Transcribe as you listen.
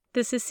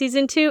This is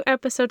Season 2,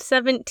 Episode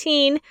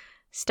 17,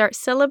 Start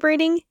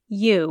Celebrating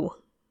You.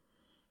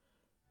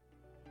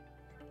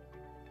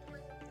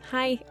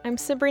 Hi, I'm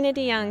Sabrina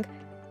DeYoung.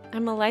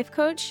 I'm a life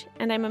coach,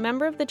 and I'm a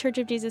member of the Church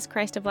of Jesus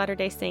Christ of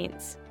Latter-day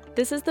Saints.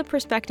 This is the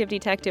Perspective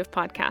Detective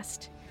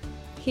podcast.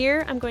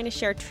 Here, I'm going to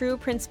share true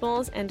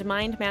principles and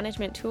mind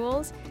management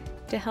tools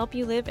to help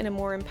you live in a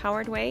more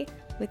empowered way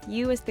with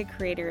you as the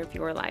creator of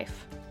your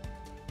life.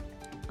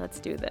 Let's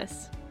do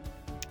this.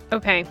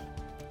 Okay.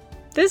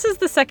 This is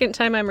the second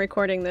time I'm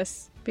recording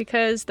this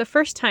because the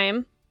first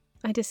time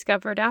I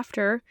discovered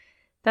after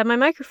that my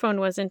microphone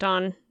wasn't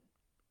on.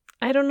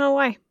 I don't know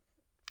why.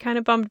 Kind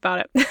of bummed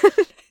about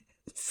it.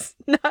 It's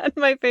not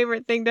my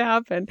favorite thing to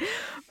happen,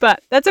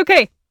 but that's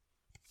okay.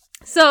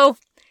 So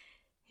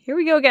here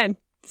we go again.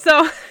 So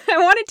I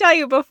want to tell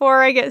you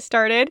before I get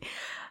started,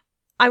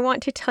 I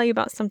want to tell you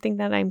about something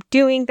that I'm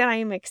doing that I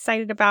am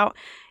excited about.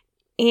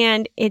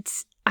 And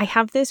I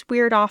have this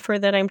weird offer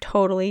that I'm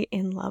totally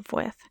in love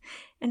with.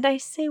 And I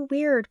say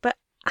weird, but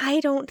I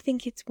don't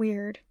think it's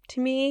weird. To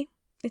me,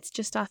 it's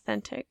just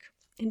authentic.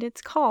 And it's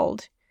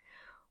called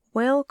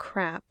Well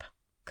Crap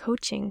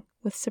Coaching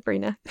with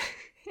Sabrina.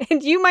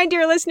 And you, my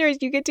dear listeners,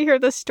 you get to hear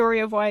the story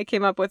of why I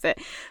came up with it.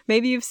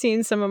 Maybe you've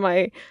seen some of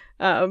my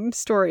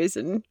stories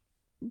and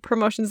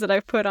promotions that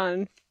I've put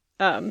on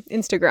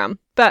Instagram.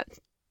 But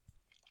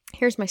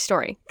here's my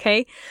story,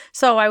 okay?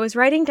 So I was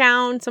writing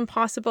down some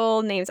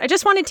possible names. I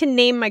just wanted to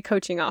name my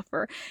coaching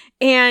offer.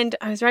 And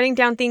I was writing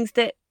down things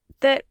that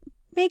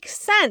make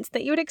sense,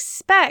 that you would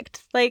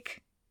expect,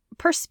 like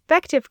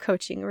perspective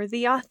coaching or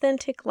the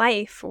authentic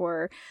life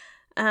or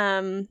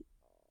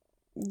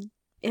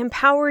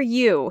empower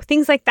you,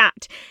 things like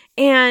that.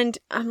 And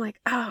I'm like,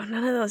 oh,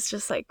 none of those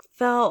just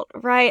felt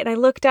right. And I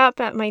looked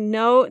up at my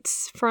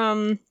notes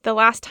from the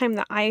last time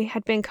that I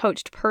had been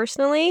coached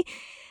personally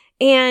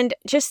and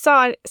just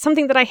saw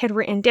something that I had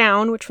written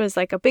down, which was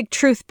like a big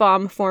truth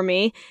bomb for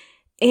me.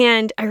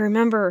 And I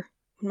remember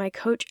when my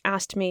coach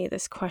asked me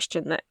this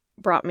question that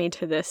brought me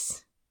to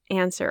this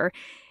answer.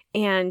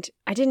 And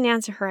I didn't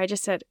answer her. I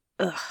just said,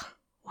 ugh,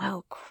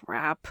 well,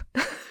 crap.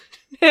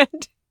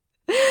 And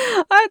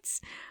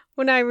that's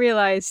when I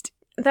realized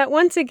that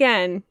once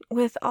again,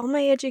 with all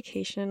my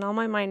education and all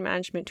my mind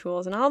management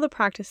tools and all the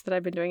practice that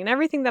I've been doing and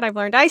everything that I've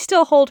learned, I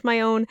still hold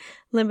my own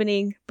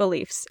limiting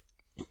beliefs.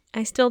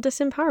 I still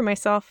disempower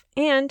myself,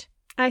 and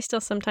I still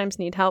sometimes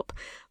need help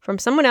from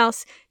someone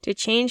else to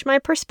change my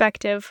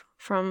perspective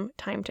from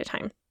time to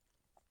time.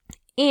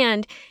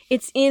 And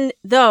it's in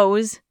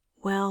those,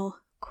 well,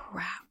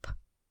 crap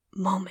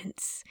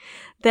moments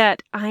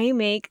that I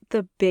make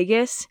the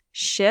biggest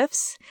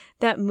shifts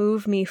that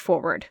move me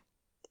forward.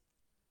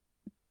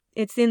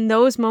 It's in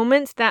those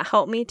moments that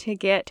help me to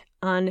get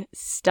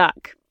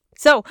unstuck.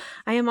 So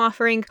I am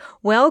offering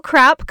well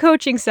crap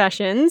coaching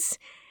sessions.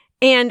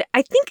 And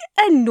I think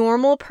a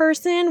normal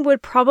person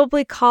would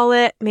probably call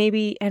it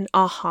maybe an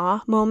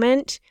aha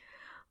moment.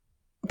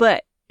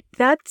 But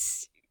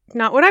that's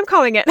not what I'm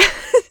calling it.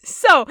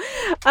 So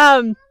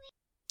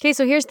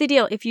here's the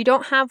deal. If you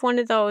don't have one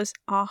of those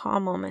aha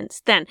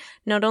moments, then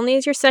not only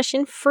is your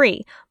session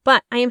free,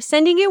 but I am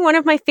sending you one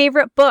of my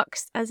favorite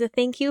books as a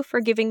thank you for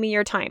giving me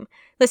your time.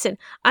 Listen,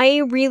 I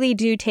really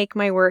do take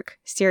my work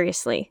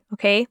seriously,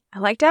 okay? I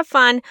like to have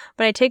fun,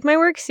 but I take my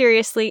work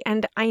seriously,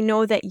 and I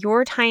know that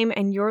your time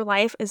and your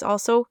life is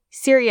also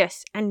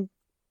serious and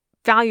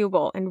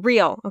valuable and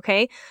real,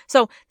 okay?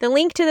 So the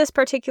link to this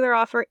particular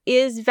offer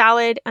is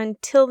valid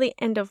until the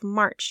end of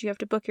March. You have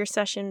to book your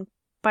session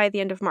by the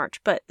end of March,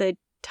 but the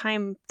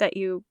time that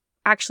you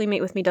actually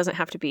meet with me doesn't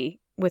have to be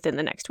within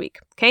the next week,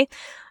 okay?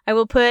 I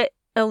will put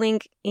a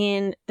link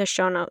in the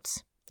show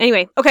notes.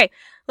 Anyway, okay,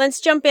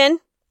 let's jump in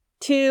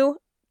to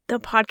the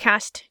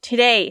podcast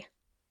today.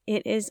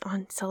 It is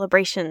on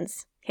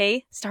celebrations,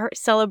 okay? Start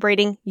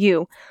celebrating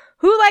you.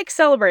 Who likes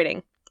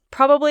celebrating?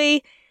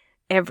 Probably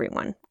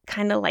everyone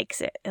kind of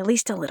likes it, at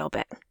least a little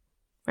bit,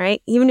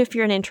 right? Even if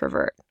you're an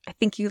introvert, I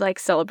think you like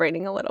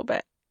celebrating a little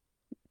bit.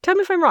 Tell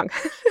me if I'm wrong.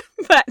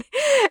 But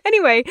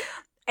anyway,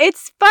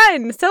 it's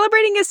fun.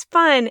 Celebrating is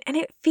fun and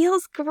it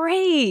feels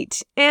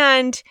great.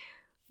 And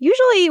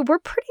usually we're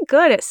pretty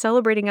good at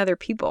celebrating other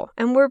people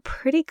and we're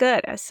pretty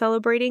good at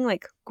celebrating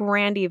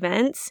grand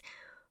events.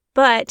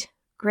 But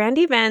grand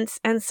events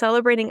and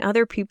celebrating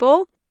other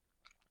people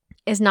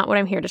is not what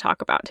I'm here to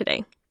talk about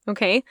today.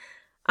 Okay?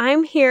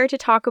 I'm here to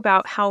talk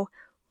about how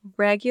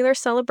regular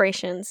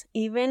celebrations,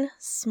 even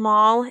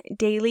small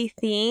daily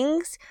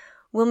things,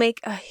 will make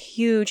a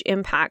huge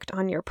impact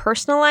on your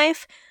personal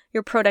life,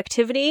 your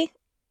productivity,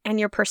 and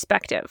your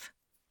perspective.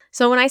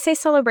 So when I say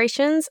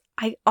celebrations,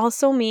 I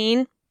also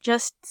mean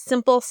just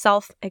simple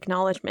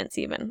self-acknowledgements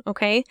even,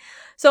 okay?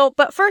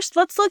 But first,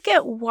 let's look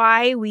at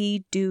why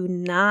we do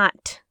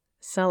not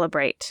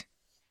celebrate.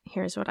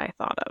 Here's what I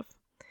thought of.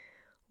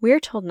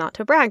 We're told not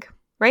to brag,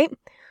 right?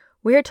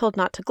 We're told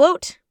not to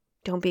gloat.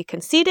 Don't be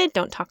conceited.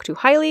 Don't talk too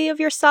highly of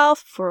yourself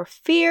for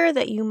fear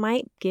that you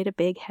might get a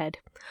big head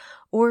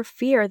or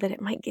fear that it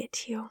might get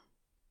to you.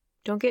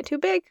 Don't get too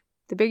big.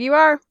 The bigger you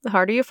are, the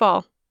harder you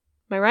fall.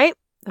 Am I right?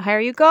 The higher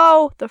you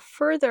go, the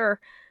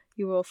further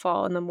you will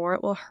fall and the more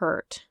it will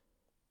hurt.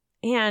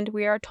 And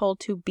we are told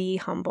to be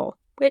humble,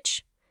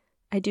 which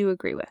I do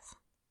agree with.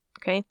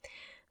 Okay,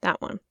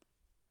 that one.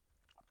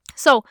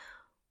 So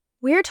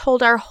we're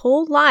told our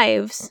whole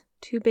lives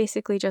to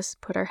basically just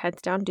put our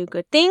heads down, do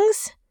good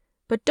things,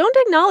 but don't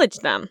acknowledge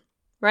them,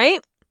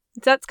 right?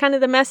 That's kind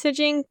of the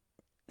messaging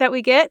that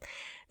we get.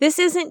 This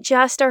isn't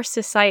just our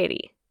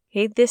society.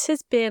 Okay, this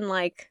has been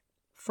like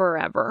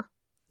forever.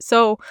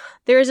 So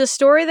there is a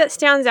story that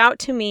stands out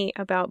to me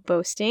about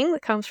boasting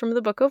that comes from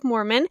the Book of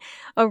Mormon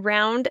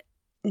around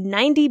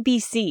 90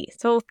 BC.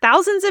 So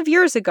thousands of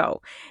years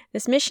ago,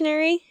 this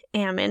missionary,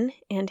 Ammon,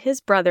 and his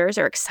brothers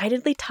are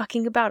excitedly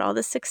talking about all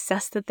the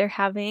success that they're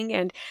having.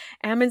 And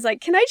Ammon's like,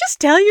 can I just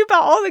tell you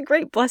about all the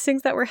great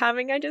blessings that we're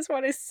having? I just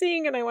want to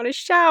sing and I want to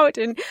shout.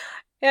 And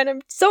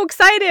I'm so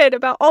excited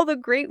about all the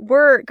great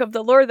work of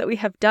the Lord that we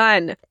have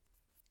done.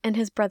 And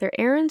his brother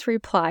Aaron's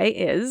reply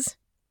is,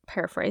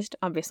 paraphrased,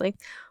 obviously,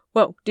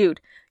 whoa,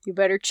 dude, you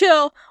better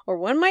chill, or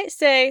one might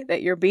say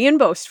that you're being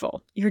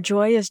boastful. Your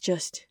joy is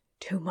just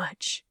too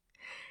much.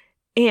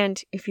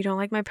 And if you don't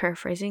like my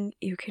paraphrasing,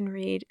 you can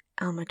read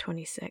Alma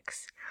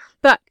 26.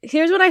 But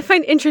here's what I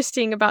find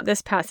interesting about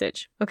this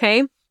passage,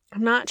 okay?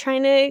 I'm not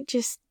trying to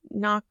just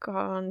knock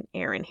on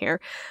Aaron here.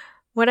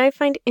 What I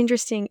find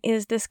interesting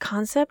is this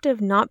concept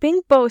of not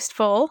being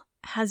boastful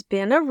has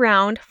been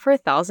around for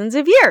thousands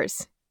of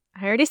years.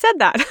 I already said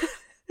that.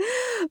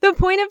 The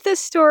point of this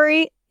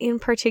story in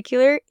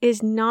particular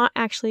is not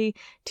actually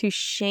to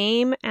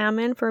shame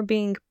Ammon for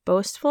being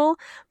boastful,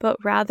 but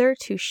rather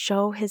to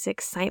show his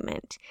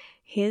excitement,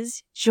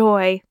 his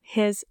joy,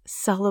 his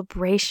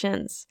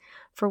celebrations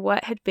for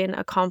what had been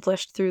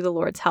accomplished through the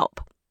Lord's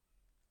help.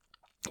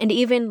 And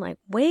even like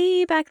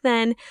way back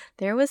then,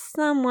 there was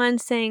someone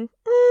saying,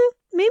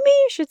 maybe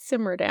you should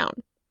simmer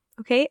down.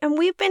 Okay, and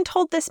we've been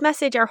told this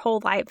message our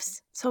whole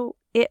lives. So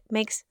it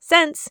makes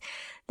sense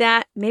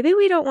that maybe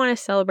we don't want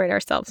to celebrate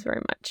ourselves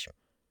very much.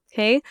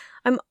 Okay,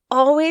 I'm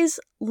always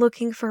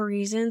looking for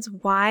reasons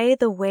why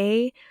the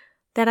way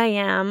that I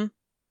am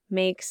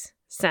makes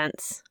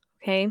sense.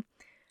 Okay,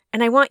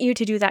 and I want you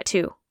to do that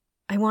too.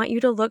 I want you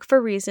to look for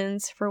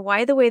reasons for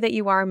why the way that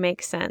you are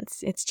makes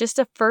sense. It's just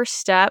a first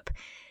step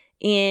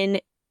in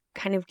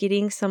kind of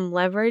getting some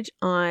leverage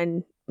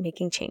on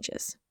making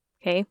changes.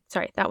 Okay,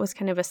 sorry, that was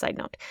kind of a side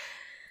note.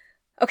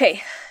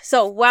 Okay,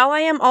 so while I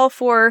am all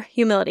for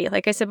humility,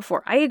 like I said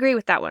before, I agree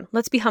with that one.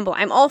 Let's be humble.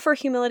 I'm all for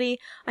humility.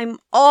 I'm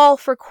all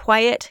for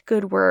quiet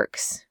good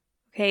works.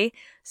 Okay,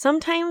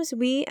 sometimes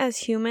we as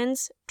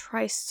humans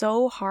try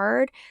so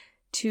hard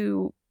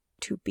to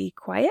be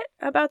quiet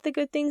about the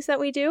good things that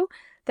we do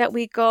that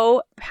we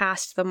go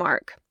past the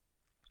mark.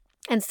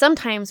 And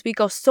sometimes we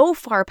go so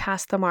far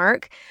past the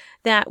mark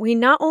that we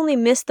not only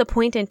miss the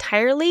point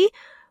entirely,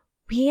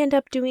 we end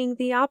up doing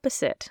the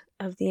opposite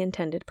of the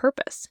intended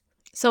purpose.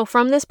 So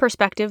from this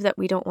perspective that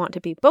we don't want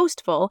to be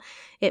boastful,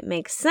 it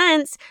makes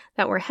sense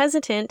that we're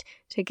hesitant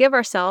to give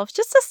ourselves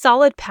just a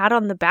solid pat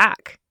on the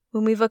back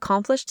when we've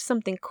accomplished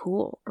something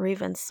cool or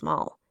even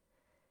small.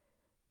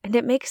 And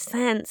it makes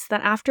sense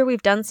that after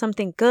we've done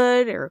something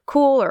good or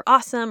cool or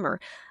awesome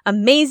or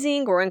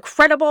amazing or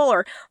incredible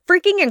or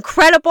freaking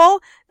incredible,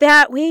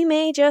 that we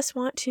may just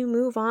want to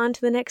move on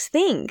to the next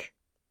thing.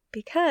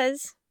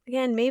 Because,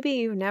 again, maybe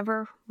you've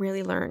never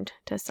really learned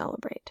to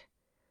celebrate.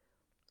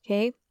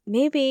 Okay?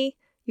 Maybe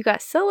you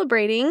got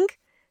celebrating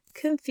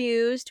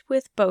confused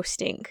with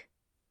boasting.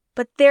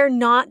 But they're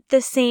not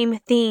the same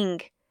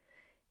thing.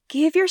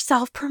 Give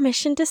yourself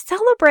permission to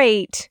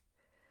celebrate.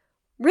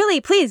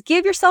 Really, please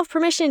give yourself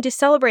permission to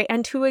celebrate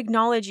and to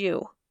acknowledge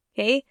you.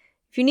 Okay?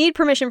 If you need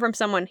permission from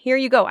someone, here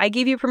you go. I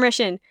give you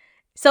permission.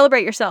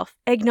 Celebrate yourself.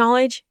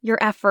 Acknowledge your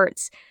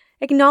efforts.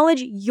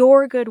 Acknowledge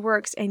your good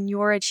works and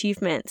your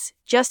achievements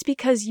just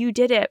because you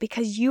did it,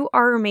 because you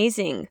are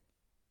amazing.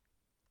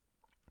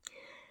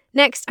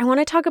 Next, I want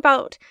to talk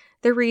about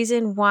the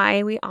reason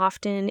why we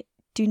often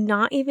do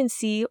not even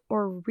see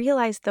or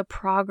realize the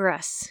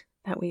progress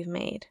that we've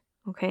made,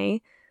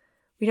 okay?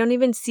 We don't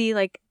even see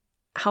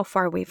how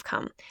far we've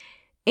come.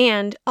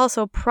 And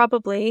also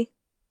probably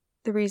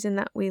the reason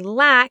that we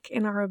lack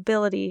in our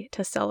ability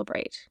to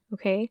celebrate,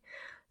 okay?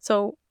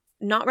 So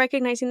not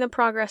recognizing the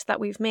progress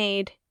that we've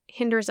made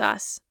hinders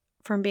us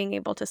from being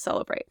able to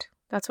celebrate.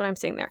 That's what I'm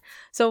saying there.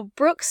 So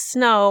Brooke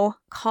Snow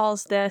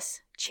calls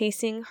this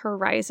chasing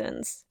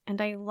horizons. And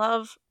I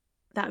love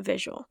that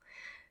visual.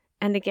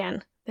 And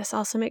again, this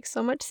also makes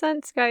so much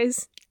sense,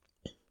 guys.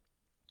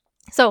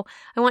 So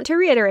I want to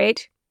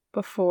reiterate,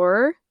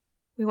 before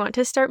we want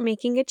to start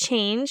making a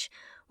change,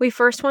 we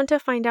first want to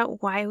find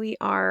out why we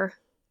are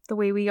the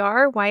way we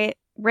are, why it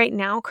right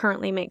now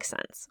currently makes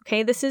sense.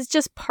 Okay, this is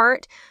just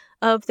part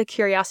of the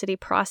curiosity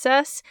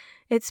process.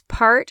 It's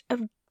part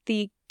of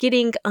the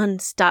getting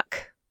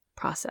unstuck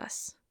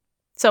process.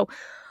 So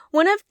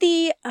one of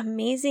the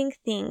amazing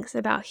things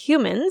about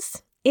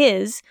humans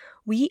is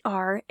we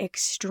are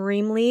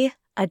extremely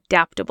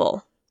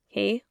adaptable.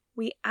 Okay,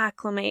 we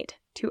acclimate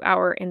to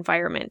our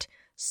environment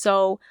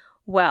so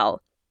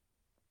well.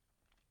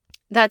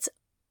 That's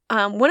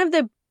one of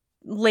the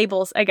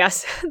labels, I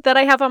guess, that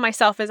I have on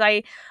myself is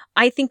I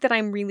think that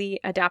I'm really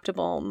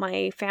adaptable.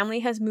 My family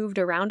has moved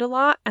around a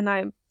lot, and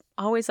I'm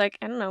always like,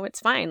 I don't know, it's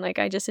fine. Like,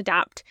 I just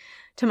adapt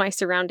to my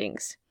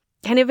surroundings.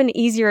 Kind of an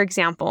easier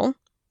example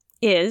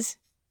is,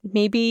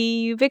 maybe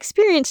you've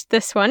experienced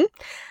this one.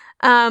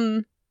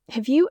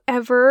 Have you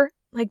ever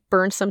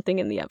burned something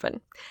in the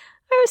oven?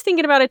 I was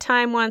thinking about a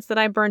time once that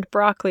I burned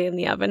broccoli in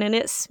the oven and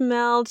it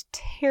smelled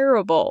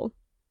terrible.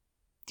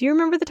 Do you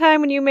remember the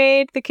time when you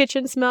made the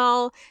kitchen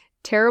smell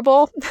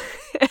terrible?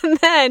 And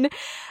then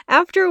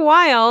after a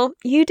while,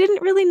 you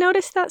didn't really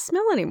notice that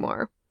smell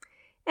anymore.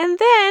 And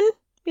then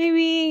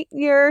maybe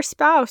your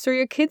spouse or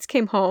your kids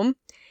came home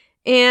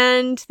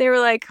and they were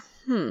like,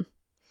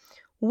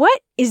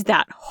 what is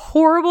that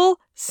horrible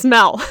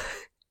smell?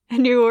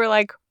 And you were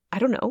like, I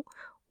don't know.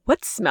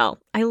 What smell?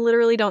 I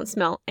literally don't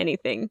smell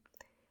anything.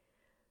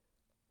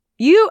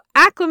 You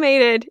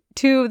acclimated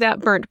to that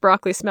burnt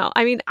broccoli smell.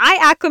 I mean, I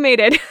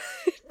acclimated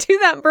to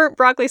that burnt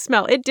broccoli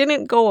smell. It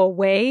didn't go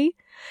away.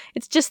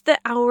 It's just that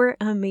our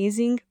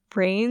amazing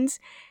brains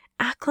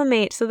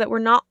acclimate so that we're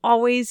not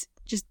always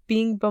just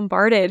being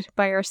bombarded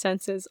by our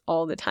senses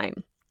all the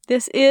time.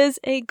 This is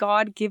a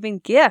God-given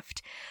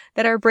gift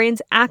that our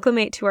brains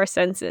acclimate to our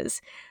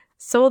senses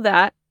so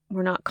that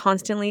we're not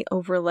constantly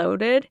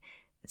overloaded,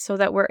 so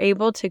that we're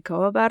able to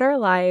go about our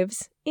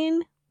lives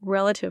in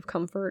relative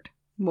comfort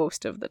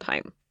most of the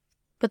time.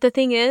 But the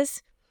thing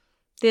is,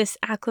 this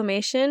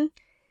acclimation,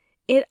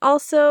 it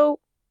also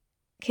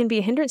can be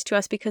a hindrance to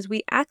us because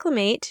we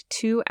acclimate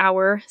to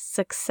our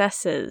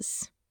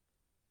successes.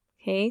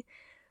 Okay?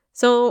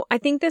 So I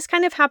think this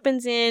kind of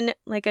happens in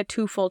a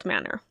twofold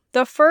manner.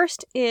 The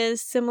first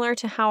is similar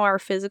to how our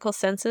physical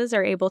senses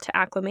are able to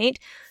acclimate.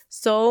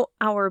 So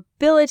our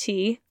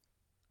ability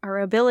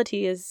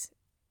is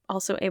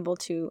also able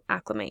to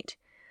acclimate.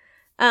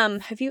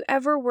 Have you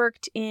ever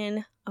worked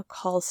in a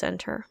call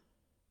center?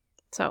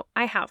 So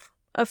I have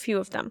a few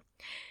of them.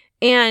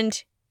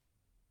 And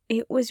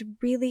it was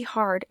really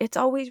hard. It's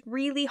always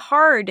really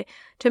hard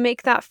to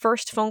make that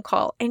first phone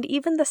call, and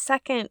even the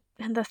second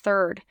and the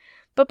third.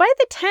 But by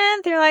the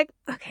 10th, you're like,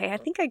 okay, I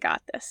think I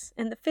got this.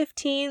 And the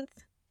 15th,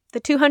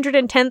 the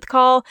 210th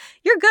call,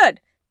 you're good.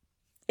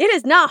 It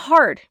is not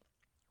hard.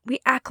 We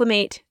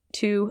acclimate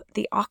to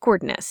the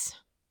awkwardness.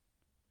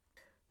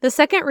 The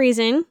second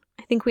reason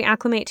I think we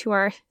acclimate to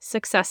our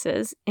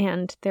successes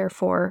and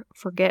therefore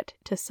forget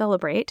to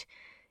celebrate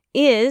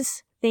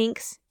is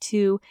thanks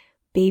to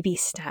baby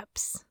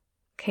steps.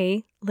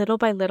 Okay, little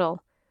by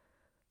little.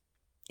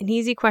 An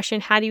easy question,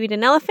 how do you eat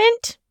an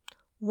elephant?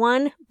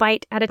 One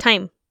bite at a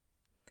time.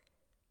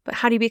 But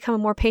how do you become a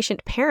more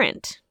patient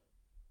parent?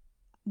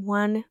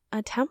 One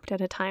attempt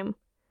at a time.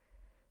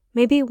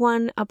 Maybe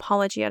one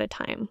apology at a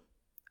time.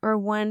 Or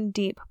one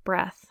deep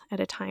breath at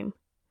a time.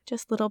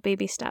 Just little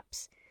baby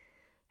steps.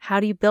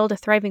 How do you build a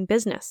thriving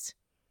business?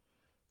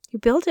 You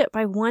build it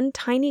by one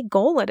tiny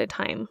goal at a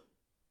time.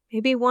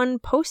 Maybe one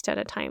post at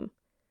a time.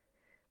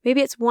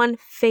 Maybe it's one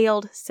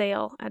failed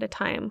sale at a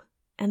time.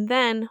 And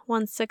then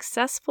one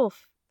successful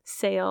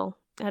sale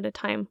at a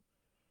time.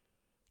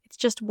 It's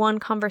just one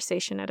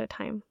conversation at a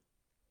time.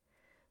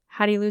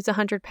 How do you lose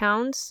 100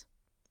 pounds?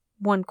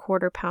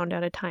 1/4 pound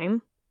at a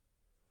time.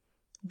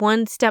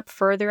 One step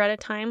further at a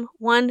time.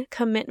 One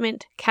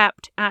commitment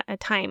kept at a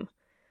time.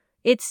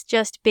 It's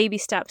just baby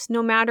steps.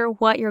 No matter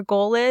what your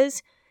goal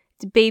is,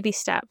 it's baby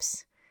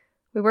steps.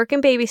 We work in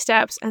baby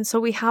steps, and so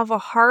we have a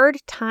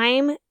hard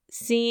time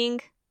seeing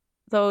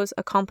those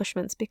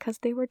accomplishments because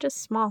they were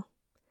just small.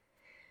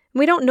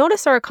 We don't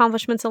notice our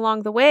accomplishments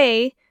along the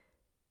way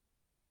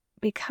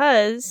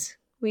because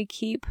we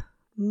keep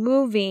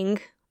moving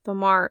the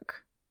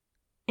mark.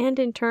 And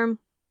in turn,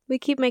 we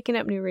keep making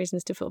up new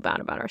reasons to feel bad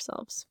about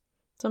ourselves.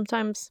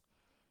 Sometimes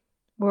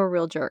we're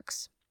real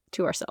jerks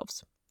to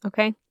ourselves,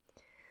 okay?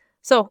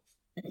 So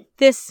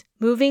this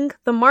moving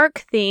the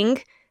mark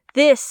thing,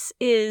 this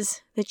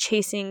is the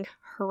chasing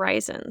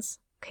horizons,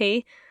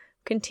 okay?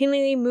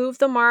 Continually move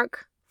the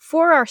mark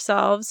for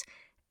ourselves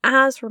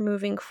as we're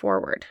moving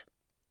forward.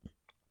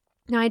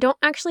 Now, I don't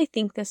actually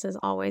think this is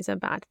always a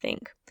bad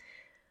thing.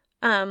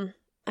 I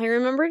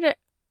remembered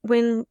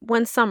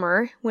one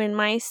summer when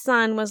my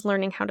son was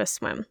learning how to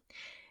swim,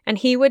 and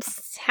he would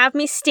have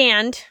me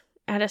stand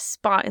at a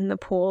spot in the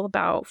pool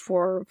about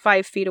 4 or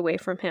 5 feet away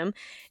from him,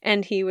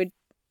 and he would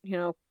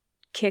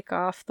kick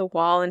off the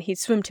wall and he'd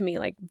swim to me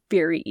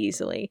very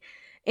easily.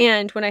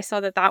 And when I saw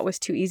that that was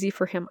too easy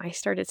for him, I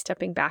started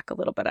stepping back a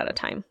little bit at a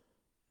time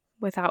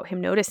without him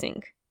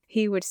noticing.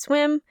 He would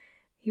swim,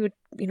 he would,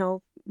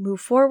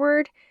 move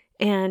forward,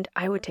 and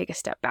I would take a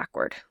step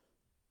backward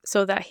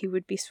so that he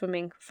would be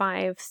swimming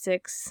 5,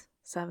 6,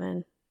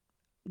 7,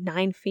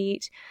 9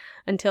 feet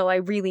until I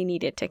really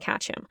needed to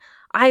catch him.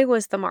 I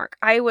was the mark.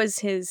 I was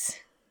his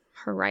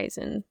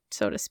horizon,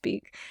 so to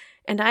speak.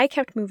 And I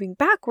kept moving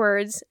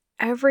backwards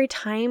every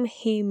time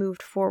he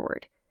moved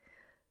forward.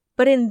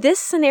 But in this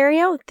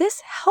scenario,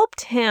 this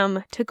helped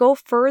him to go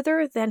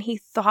further than he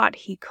thought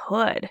he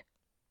could.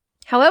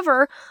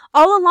 However,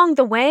 all along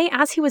the way,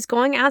 as he was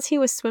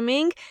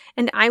swimming,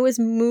 and I was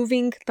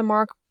moving the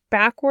mark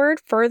backward,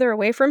 further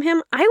away from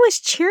him, I was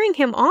cheering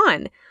him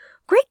on.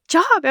 Great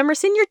job,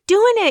 Emerson. You're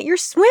doing it. You're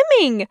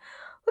swimming.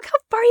 Look how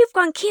far you've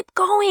gone. Keep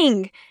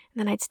going. And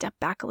then I'd step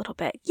back a little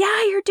bit.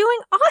 Yeah, you're doing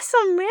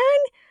awesome, man.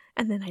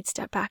 And then I'd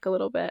step back a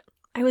little bit.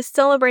 I was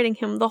celebrating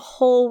him the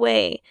whole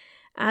way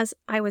as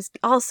I was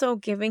also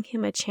giving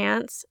him a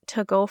chance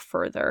to go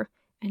further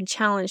and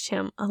challenge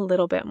him a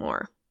little bit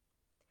more.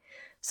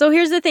 So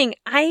here's the thing.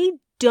 I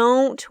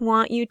don't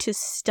want you to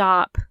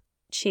stop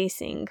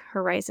chasing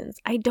horizons.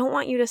 I don't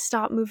want you to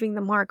stop moving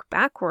the mark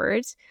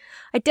backwards.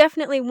 I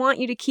definitely want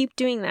you to keep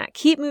doing that.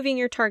 Keep moving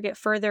your target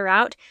further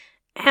out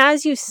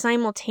as you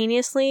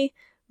simultaneously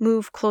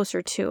move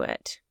closer to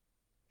it.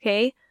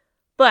 Okay?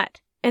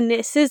 But, and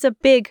this is a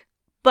big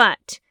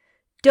but,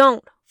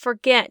 don't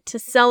forget to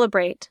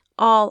celebrate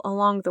all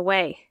along the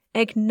way.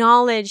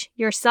 Acknowledge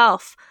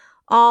yourself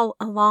all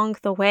along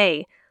the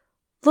way.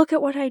 Look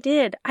at what I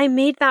did. I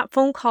made that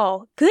phone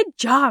call. Good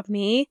job,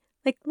 me.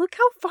 Like, look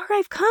how far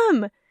I've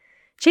come.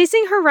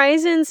 Chasing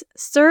horizons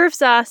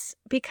serves us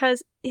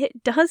because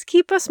it does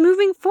keep us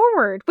moving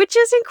forward, which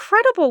is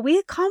incredible. We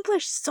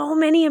accomplish so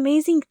many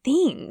amazing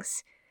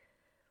things.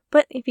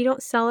 But if you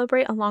don't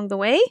celebrate along the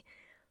way,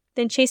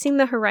 then chasing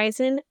the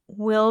horizon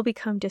will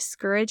become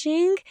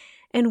discouraging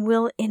and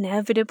will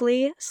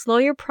inevitably slow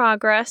your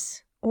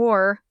progress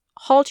or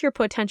halt your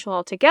potential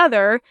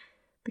altogether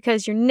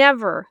because you're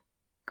never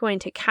going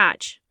to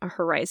catch a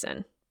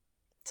horizon.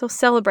 So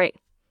celebrate.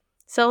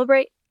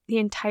 Celebrate the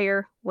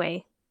entire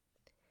way.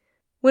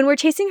 When we're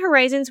chasing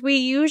horizons, we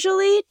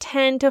usually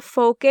tend to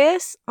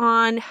focus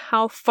on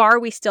how far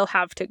we still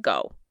have to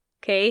go.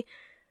 Okay?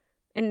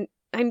 And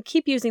I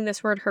keep using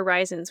this word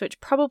horizons, which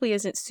probably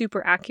isn't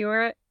super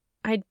accurate.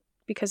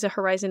 Because a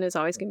horizon is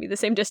always going to be the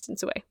same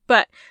distance away.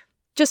 But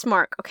just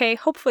mark, okay?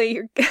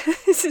 Hopefully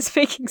this is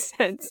making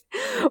sense.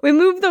 We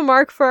move the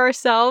mark for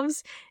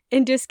ourselves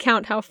and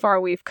discount how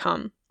far we've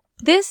come.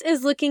 This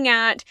is looking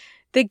at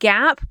the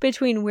gap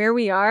between where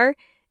we are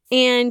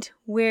and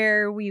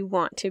where we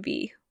want to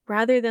be,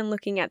 rather than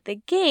looking at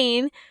the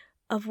gain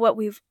of what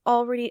we've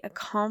already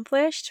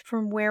accomplished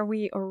from where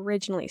we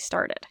originally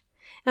started.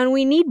 And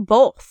we need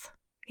both,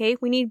 okay?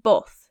 We need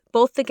both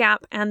the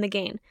gap and the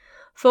gain.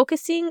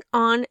 Focusing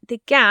on the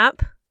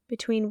gap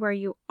between where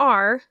you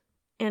are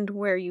and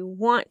where you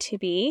want to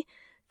be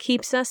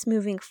keeps us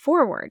moving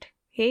forward,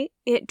 okay?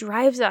 It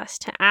drives us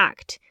to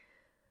act.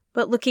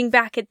 But looking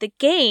back at the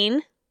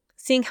gain,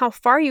 seeing how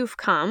far you've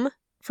come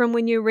from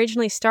when you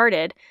originally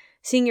started,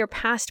 seeing your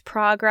past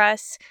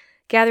progress,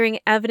 gathering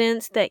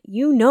evidence that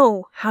you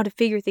know how to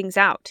figure things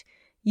out.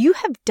 You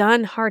have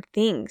done hard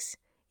things.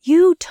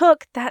 You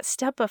took that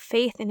step of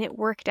faith and it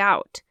worked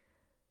out.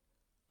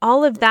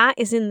 All of that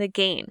is in the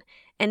gain,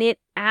 and it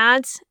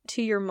adds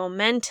to your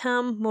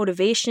momentum,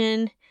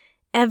 motivation,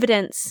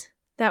 evidence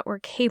that we're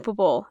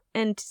capable.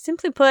 And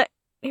simply put,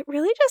 it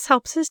really just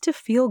helps us to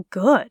feel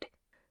good.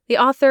 The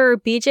author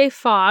B.J.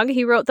 Fogg,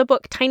 he wrote the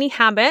book Tiny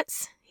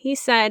Habits. He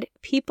said,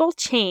 people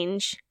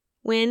change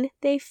when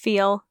they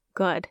feel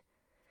good.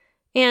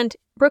 And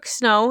Brooke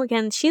Snow,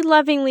 again, she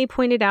lovingly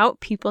pointed out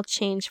people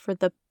change for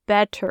the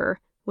better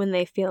when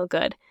they feel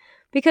good.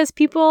 Because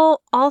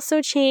people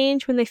also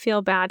change when they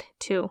feel bad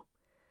too.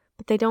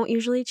 But they don't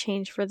usually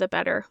change for the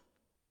better.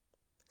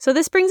 So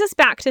this brings us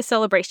back to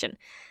celebration.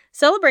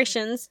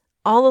 Celebrations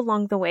all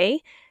along the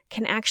way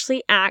can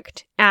actually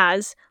act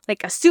as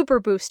like a super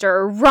booster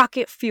or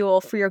rocket fuel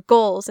for your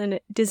goals and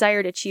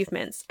desired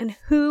achievements. And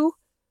who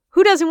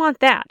doesn't want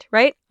that,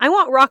 right? I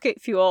want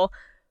rocket fuel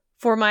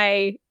for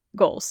my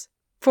goals,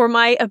 for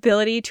my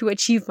ability to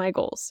achieve my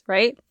goals,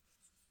 right?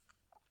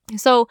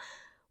 So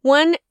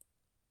one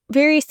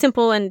very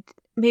simple and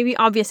maybe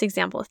obvious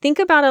example. Think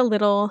about a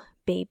little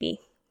baby,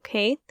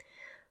 okay?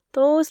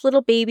 Those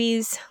little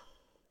babies,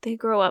 they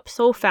grow up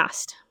so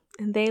fast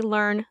and they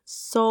learn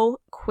so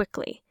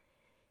quickly.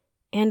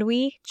 And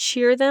we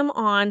cheer them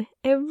on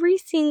every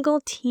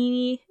single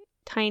teeny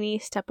tiny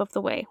step of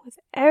the way with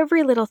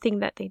every little thing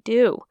that they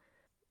do.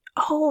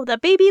 Oh, the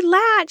baby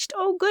latched.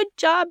 Oh, good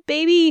job,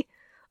 baby.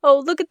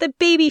 Oh, look at the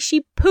baby.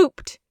 She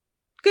pooped.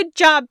 Good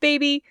job,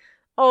 baby.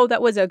 Oh,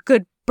 that was a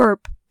good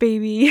burp,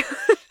 baby.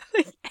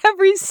 Like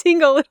every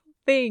single little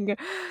thing.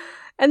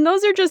 And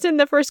those are just in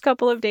the first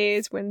couple of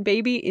days when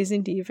baby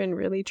isn't even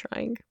really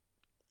trying.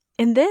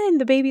 And then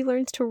the baby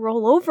learns to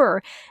roll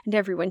over and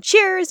everyone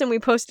cheers and we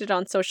post it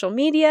on social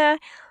media.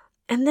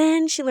 And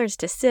then she learns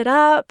to sit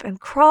up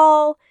and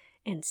crawl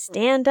and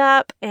stand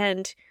up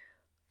and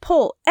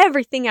pull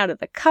everything out of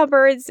the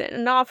cupboards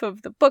and off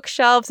of the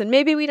bookshelves. And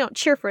maybe we don't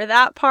cheer for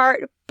that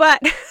part, but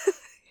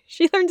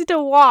she learns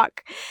to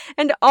walk.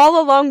 And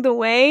all along the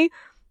way,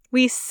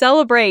 we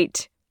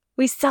celebrate.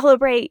 We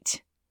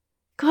celebrate.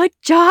 Good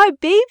job,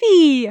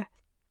 baby.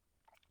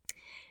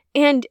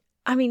 And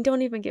I mean,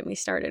 don't even get me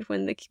started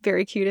when the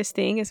very cutest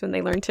thing is when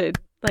they learn to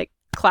like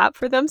clap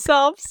for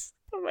themselves.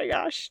 Oh my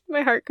gosh,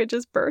 my heart could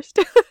just burst.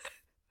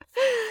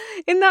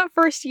 In that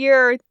first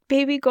year,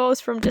 baby goes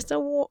from just a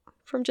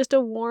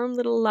warm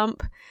little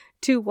lump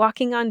to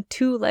walking on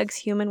two legs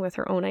human with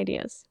her own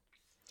ideas.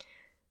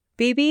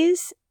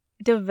 Babies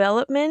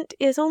development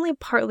is only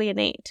partly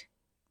innate.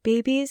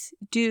 Babies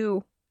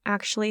do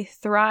actually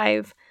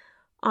thrive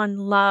on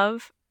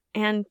love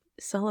and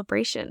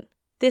celebration.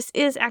 This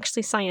is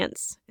actually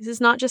science. This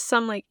is not just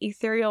some like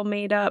ethereal,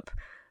 made up,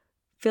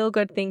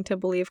 feel-good thing to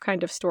believe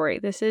kind of story.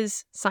 This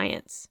is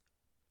science.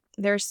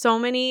 There's so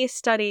many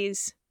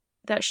studies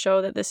that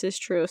show that this is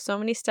true. So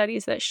many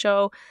studies that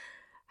show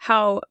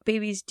how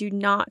babies do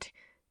not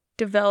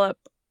develop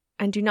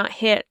and do not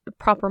hit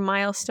proper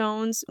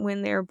milestones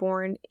when they're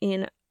born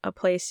in a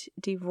place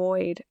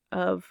devoid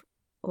of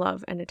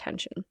love and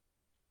attention.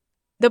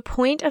 The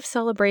point of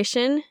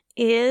celebration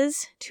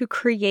is to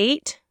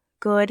create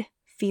good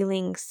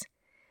feelings.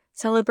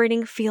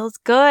 Celebrating feels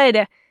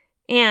good,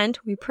 and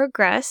we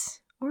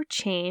progress or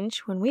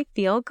change when we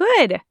feel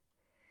good.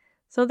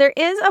 So there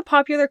is a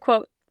popular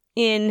quote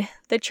in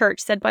the church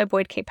said by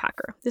Boyd K.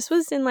 Packer. This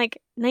was in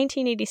like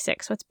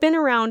 1986, so it's been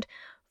around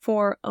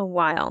for a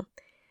while.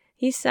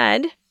 He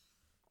said,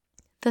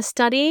 "The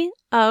study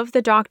of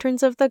the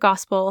doctrines of the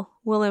gospel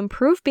will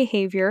improve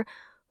behavior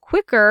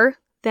quicker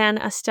than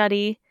a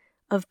study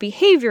of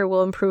behavior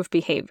will improve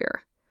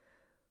behavior.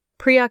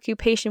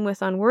 Preoccupation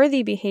with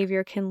unworthy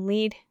behavior can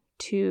lead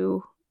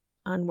to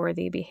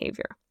unworthy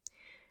behavior."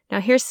 Now,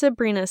 here's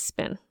Sabrina's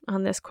spin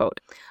on this quote.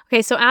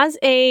 Okay, so as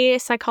a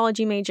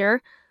psychology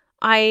major,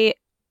 I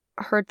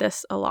heard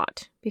this a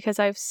lot because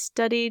I've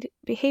studied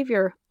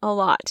behavior a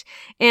lot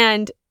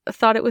and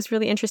thought it was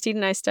really interesting,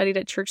 and I studied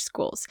at church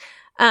schools.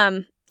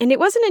 And it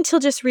wasn't until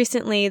just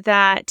recently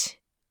that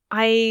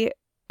I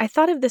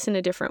thought of this in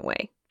a different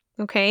way,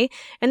 okay?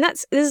 And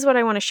this is what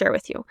I want to share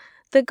with you.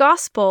 The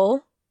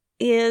gospel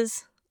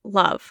is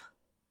love.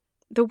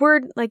 The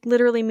word like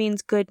literally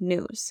means good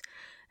news.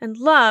 And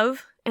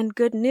love and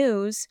good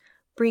news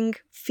bring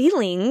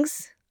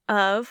feelings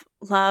of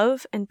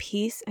love and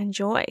peace and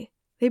joy.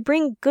 They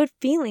bring good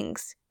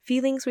feelings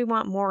we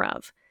want more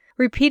of.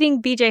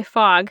 Repeating BJ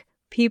Fogg,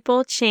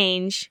 people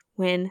change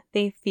when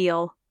they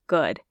feel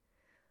good.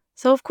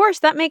 So of course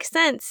that makes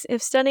sense.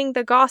 If studying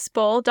the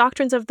gospel,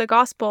 doctrines of the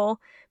gospel,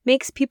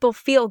 makes people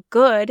feel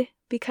good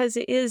because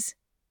it is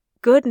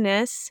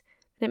goodness,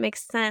 then it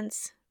makes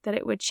sense that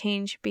it would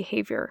change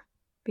behavior,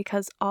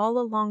 because all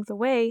along the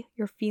way,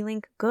 you're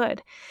feeling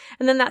good.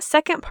 And then that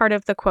second part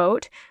of the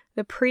quote,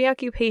 the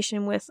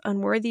preoccupation with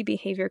unworthy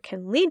behavior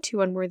can lead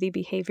to unworthy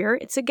behavior.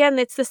 It's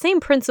the same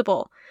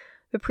principle.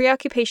 The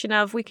preoccupation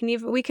of, we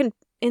can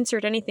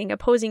insert anything,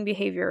 opposing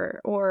behavior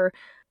or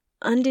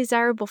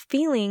undesirable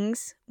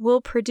feelings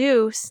will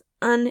produce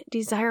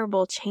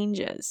undesirable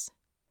changes.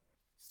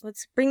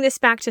 Let's bring this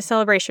back to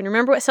celebration.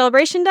 Remember what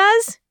celebration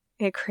does?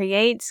 It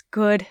creates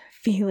good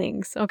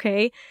feelings,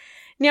 okay?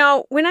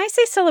 Now, when I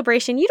say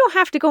celebration, you don't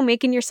have to go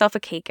making yourself a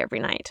cake every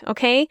night,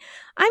 okay?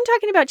 I'm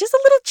talking about just a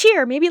little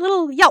cheer, maybe a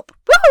little yelp,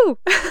 woo!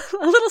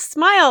 A little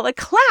smile, a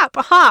clap,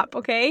 a hop,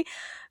 okay?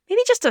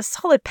 Maybe just a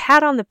solid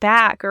pat on the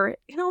back or,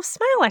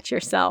 smile at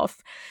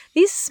yourself.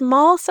 These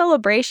small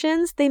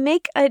celebrations, they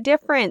make a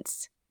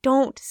difference.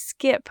 Don't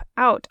skip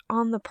out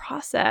on the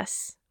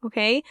process,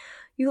 okay?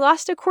 You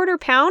lost a quarter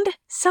pound?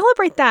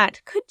 Celebrate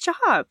that. Good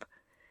job.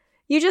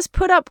 You just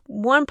put up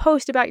one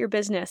post about your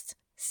business.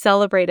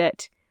 Celebrate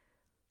it.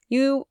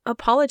 You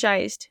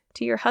apologized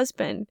to your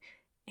husband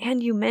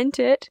and you meant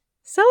it.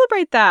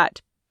 Celebrate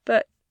that.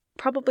 But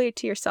probably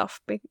to yourself,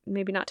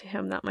 maybe not to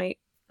him. That might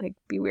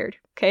be weird.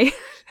 Okay.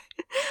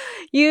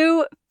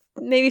 You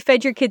maybe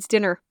fed your kids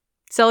dinner.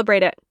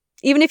 Celebrate it.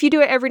 Even if you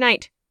do it every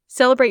night,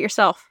 celebrate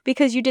yourself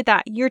because you did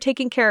that. You're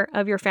taking care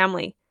of your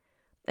family.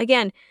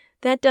 Again,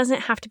 that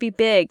doesn't have to be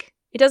big.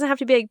 It doesn't have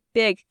to be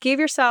big. Give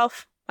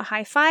yourself a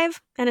high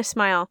five and a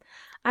smile.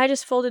 I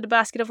just folded a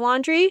basket of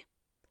laundry.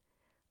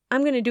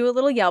 I'm going to do a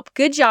little yelp.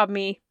 Good job,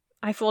 me.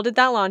 I folded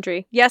that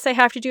laundry. Yes, I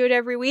have to do it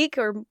every week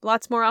or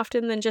lots more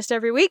often than just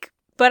every week,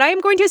 but I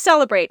am going to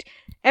celebrate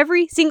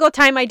every single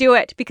time I do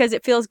it because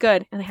it feels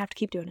good and I have to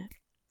keep doing it.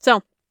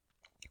 So,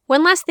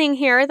 one last thing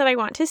here that I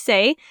want to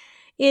say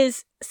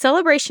is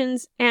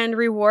celebrations and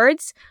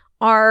rewards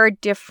are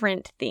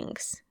different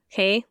things,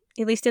 okay?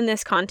 At least in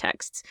this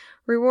context.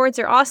 Rewards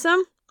are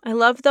awesome. I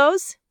love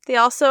those. They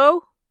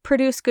also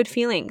produce good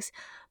feelings,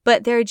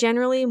 but they're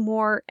generally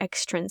more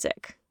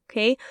extrinsic.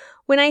 Okay.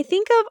 When I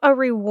think of a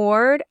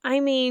reward, I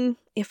mean,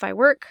 if I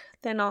work,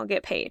 then I'll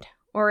get paid.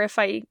 Or if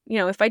I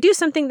do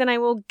something, then I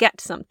will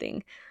get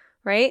something,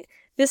 right?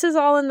 This is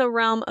all in the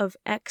realm of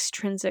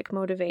extrinsic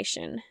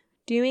motivation.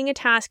 Doing a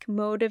task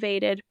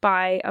motivated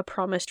by a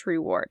promised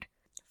reward.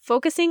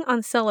 Focusing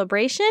on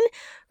celebration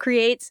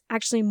creates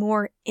actually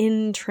more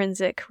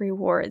intrinsic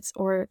rewards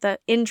or the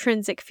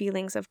intrinsic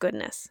feelings of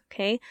goodness,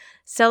 okay?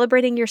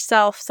 Celebrating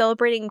yourself,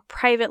 celebrating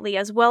privately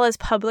as well as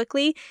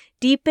publicly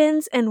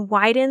deepens and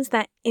widens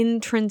that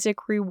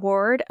intrinsic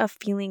reward of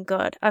feeling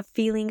good, of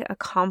feeling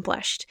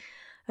accomplished,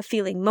 of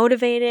feeling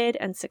motivated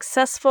and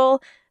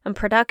successful and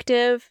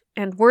productive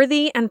and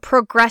worthy and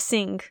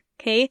progressing,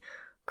 okay?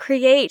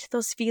 Create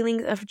those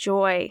feelings of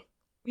joy.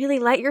 Really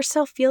let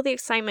yourself feel the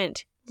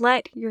excitement.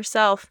 Let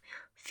yourself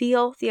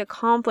feel the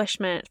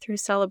accomplishment through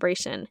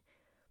celebration.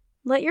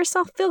 Let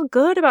yourself feel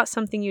good about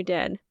something you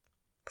did.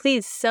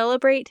 Please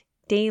celebrate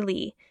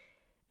daily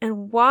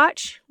and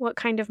watch what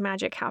kind of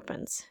magic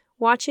happens.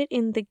 Watch it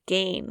in the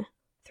gain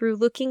through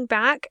looking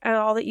back at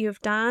all that you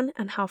have done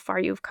and how far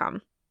you've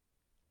come.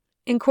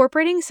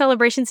 Incorporating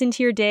celebrations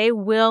into your day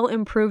will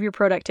improve your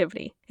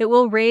productivity. It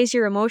will raise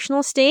your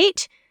emotional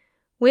state,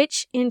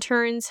 which in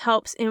turn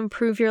helps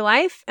improve your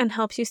life and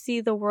helps you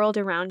see the world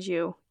around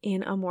you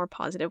in a more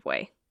positive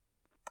way.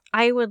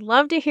 I would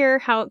love to hear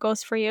how it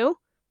goes for you.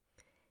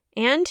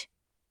 And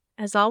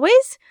as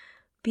always,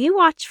 be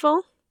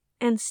watchful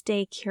and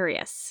stay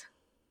curious.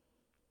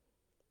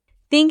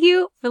 Thank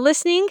you for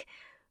listening.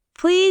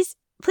 Please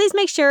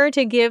make sure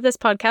to give this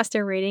podcast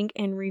a rating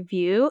and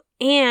review,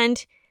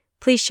 and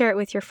please share it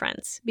with your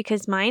friends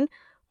because mine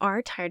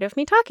are tired of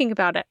me talking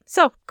about it.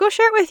 So go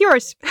share it with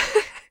yours.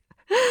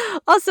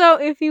 Also,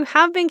 if you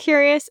have been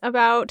curious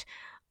about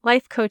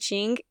life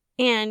coaching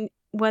and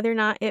whether or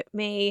not it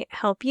may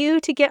help you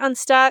to get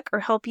unstuck or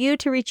help you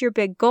to reach your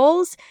big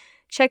goals,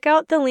 check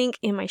out the link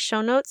in my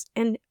show notes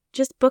and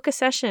just book a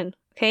session,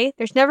 okay?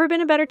 There's never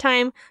been a better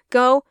time.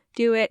 Go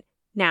do it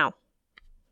now.